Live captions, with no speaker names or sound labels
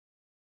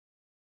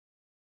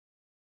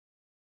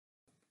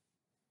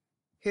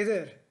Hey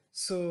there.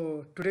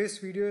 So today's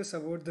video is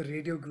about the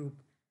radio group.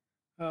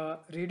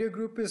 Radio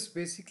group is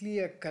basically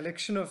a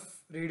collection of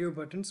radio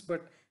buttons,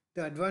 but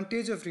the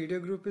advantage of radio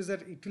group is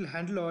that it will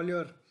handle all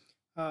your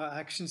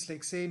actions.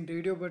 Like say in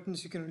radio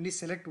buttons, you can only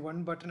select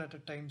one button at a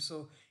time.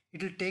 So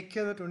it will take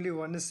care that only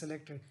one is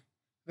selected.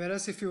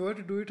 Whereas if you were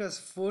to do it as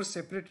four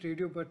separate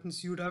radio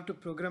buttons, you'd have to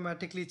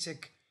programmatically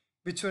check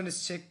which one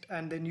is checked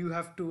and then you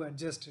have to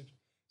adjust it.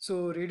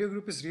 So radio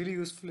group is really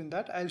useful in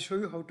that. I'll show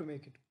you how to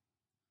make it.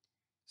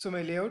 So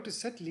my layout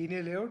is set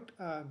linear layout,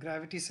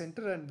 gravity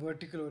center and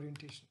vertical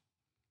orientation.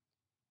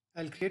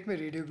 I'll create my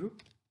radio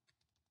group,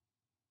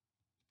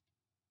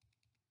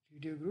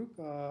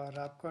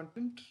 wrap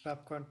content.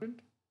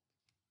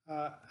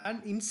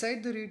 And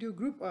inside the radio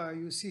group,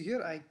 you see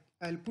here,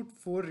 I'll put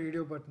 4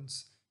 radio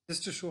buttons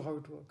just to show how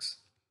it works.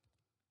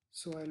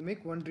 So I'll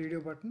make one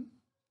radio button,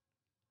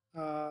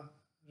 uh,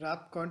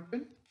 wrap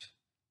content,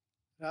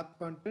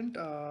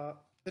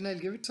 then I'll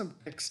give it some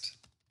text.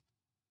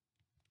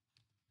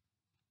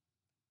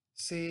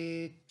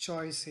 Say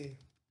choice A,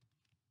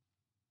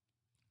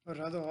 or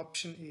rather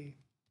option A,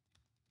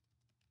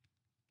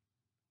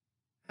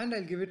 and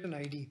I'll give it an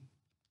ID.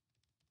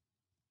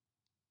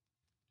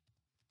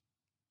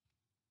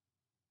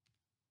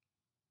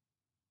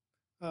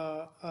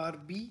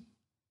 RBA.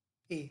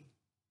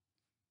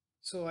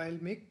 So I'll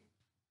make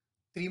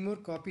 3 more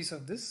copies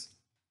of this,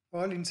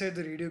 all inside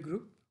the radio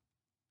group.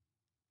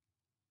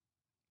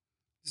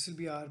 This will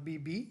be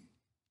RBB,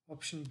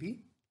 option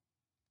B,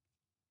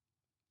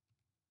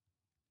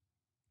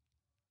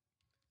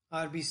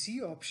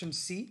 RBC, option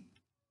C,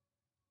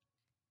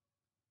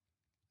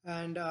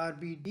 and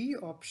RBD,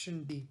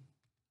 option D.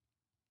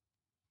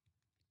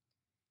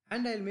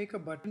 And I'll make a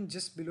button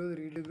just below the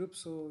radio group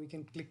so we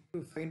can click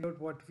to find out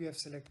what we have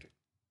selected.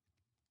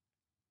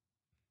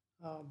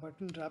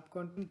 Button wrap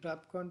content,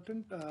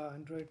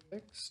 Android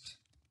text.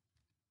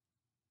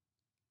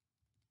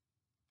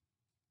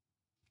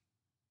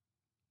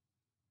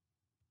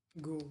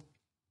 Go.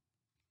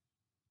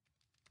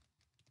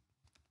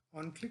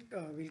 On click,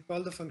 we'll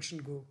call the function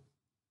go.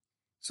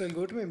 So I'll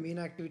go to my main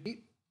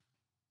activity.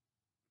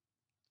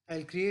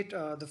 I'll create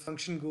the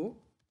function go.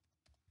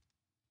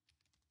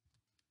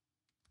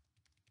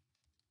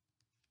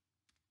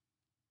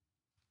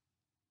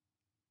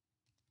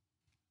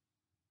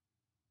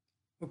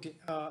 Okay,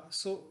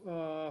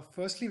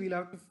 firstly we'll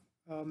have to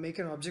make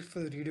an object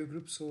for the radio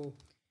group. So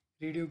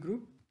radio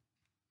group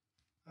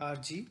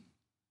rg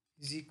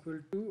is equal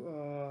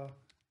to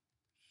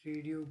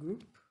radio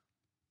group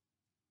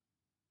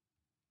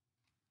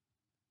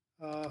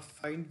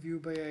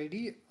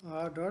findViewById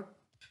R.id.rg.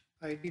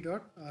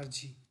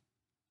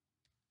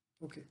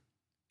 Okay.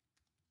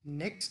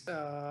 Next,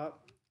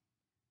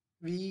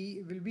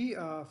 we will be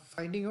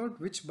finding out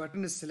which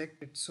button is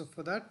selected. So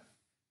for that,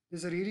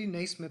 there's a really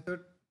nice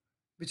method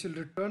which will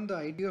return the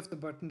ID of the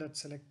button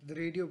that's selected, the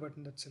radio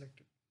button that's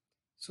selected.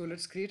 So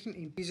let's create an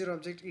integer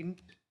object int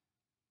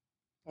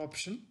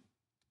option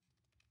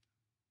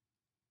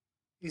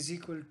is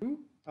equal to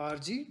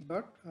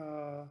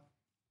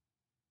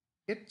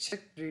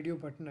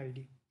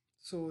rg.GetCheckedRadioButtonId.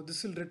 So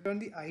this will return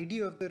the ID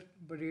of the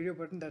radio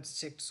button that's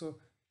checked. So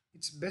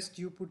it's best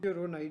you put your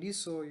own ID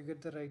so you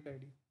get the right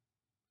ID.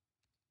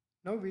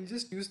 Now we'll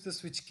just use the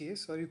switch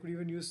case, or you could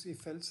even use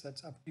if else,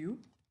 that's up to you.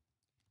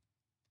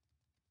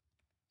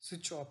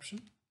 Switch option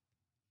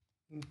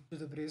into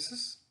the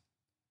braces.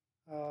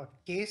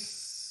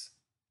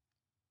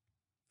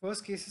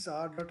 First case is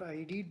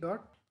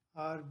R.id.rba.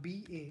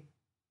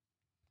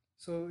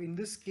 So in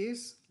this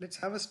case, let's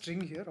have a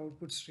string here,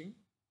 output string.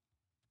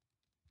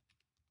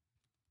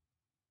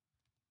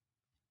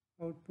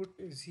 Output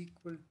is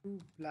equal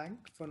to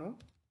blank for now.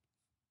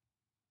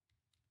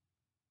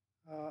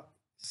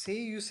 Say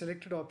you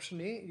selected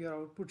option A, your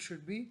output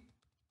should be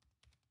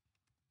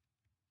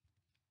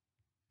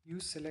you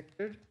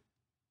selected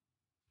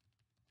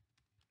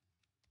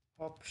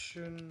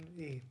option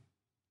A,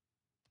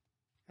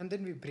 and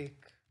then we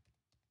break.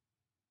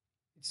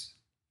 It's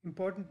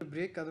important to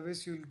break,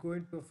 otherwise you'll go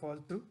into a fall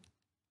through.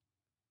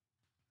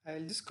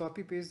 I'll just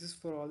copy paste this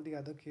for all the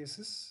other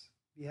cases.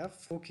 We have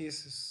 4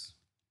 cases.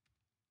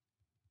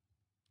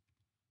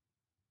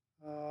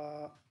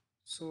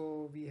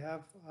 So we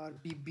have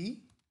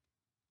RBB,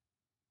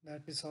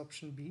 that is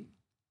option B.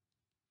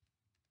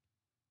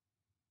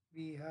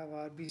 We have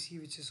RBC,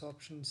 which is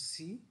option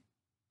C.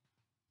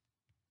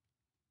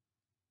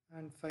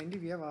 And finally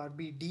we have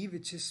RBD,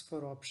 which is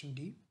for option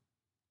D.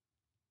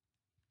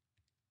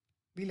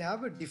 We'll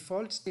have a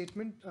default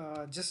statement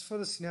just for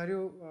the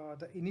scenario,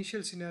 the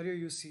initial scenario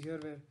you see here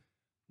where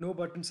no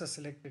buttons are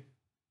selected.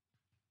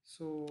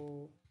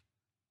 So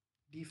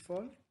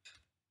default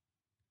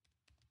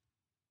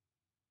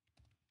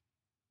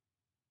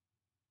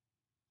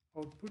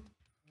output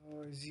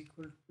is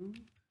equal to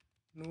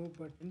no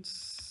buttons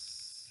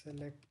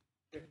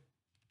selected.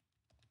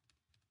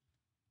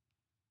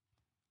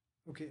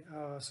 Okay,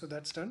 so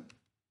that's done.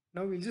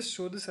 Now we'll just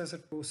show this as a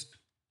toast.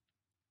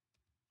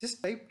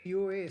 Just type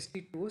toast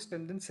toast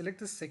and then select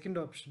the second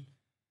option.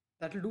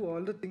 That will do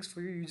all the things for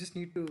you. You just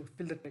need to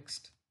fill the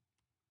text.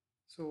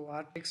 So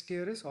our text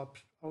here is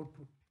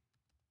output.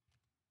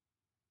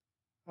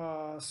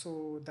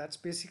 So that's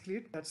basically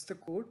it. That's the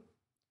code.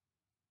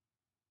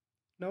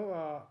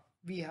 Now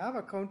we have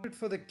accounted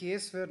for the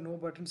case where no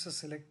buttons are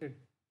selected.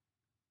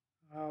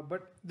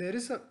 But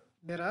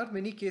there are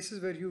many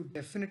cases where you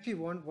definitely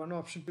want one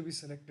option to be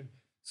selected.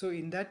 So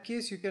in that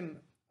case, you can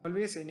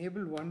always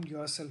enable one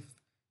yourself.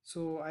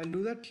 So I'll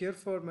do that here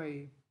for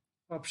my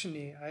option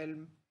A.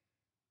 I'll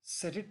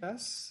set it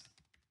as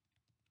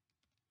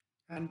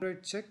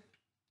Android checked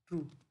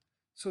true.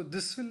 So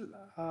this will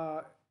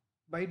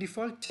by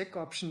default check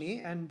option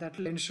A, and that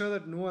will ensure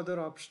that no other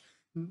option,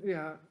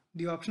 yeah,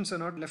 the options are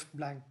not left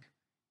blank,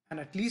 and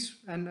at least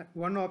and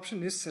one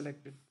option is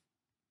selected.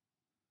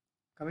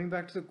 Coming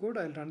back to the code,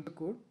 I'll run the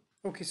code.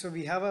 Okay, so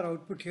we have our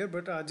output here,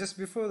 but just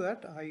before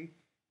that, I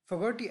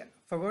forgot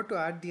to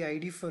add the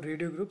ID for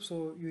radio group.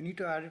 So you need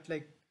to add it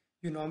like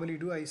you normally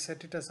do. I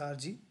set it as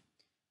RG.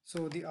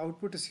 So the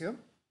output is here.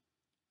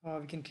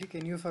 We can click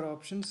any of our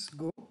options,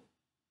 go.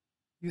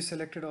 You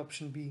selected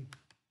option B.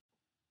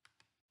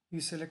 You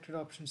selected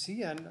option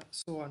C, and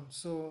so on.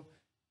 So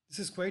this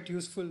is quite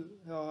useful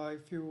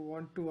if you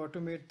want to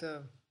automate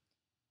the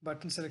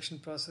button selection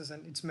process,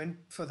 and it's meant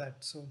for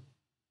that. So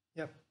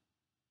yeah,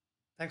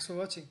 thanks for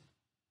watching.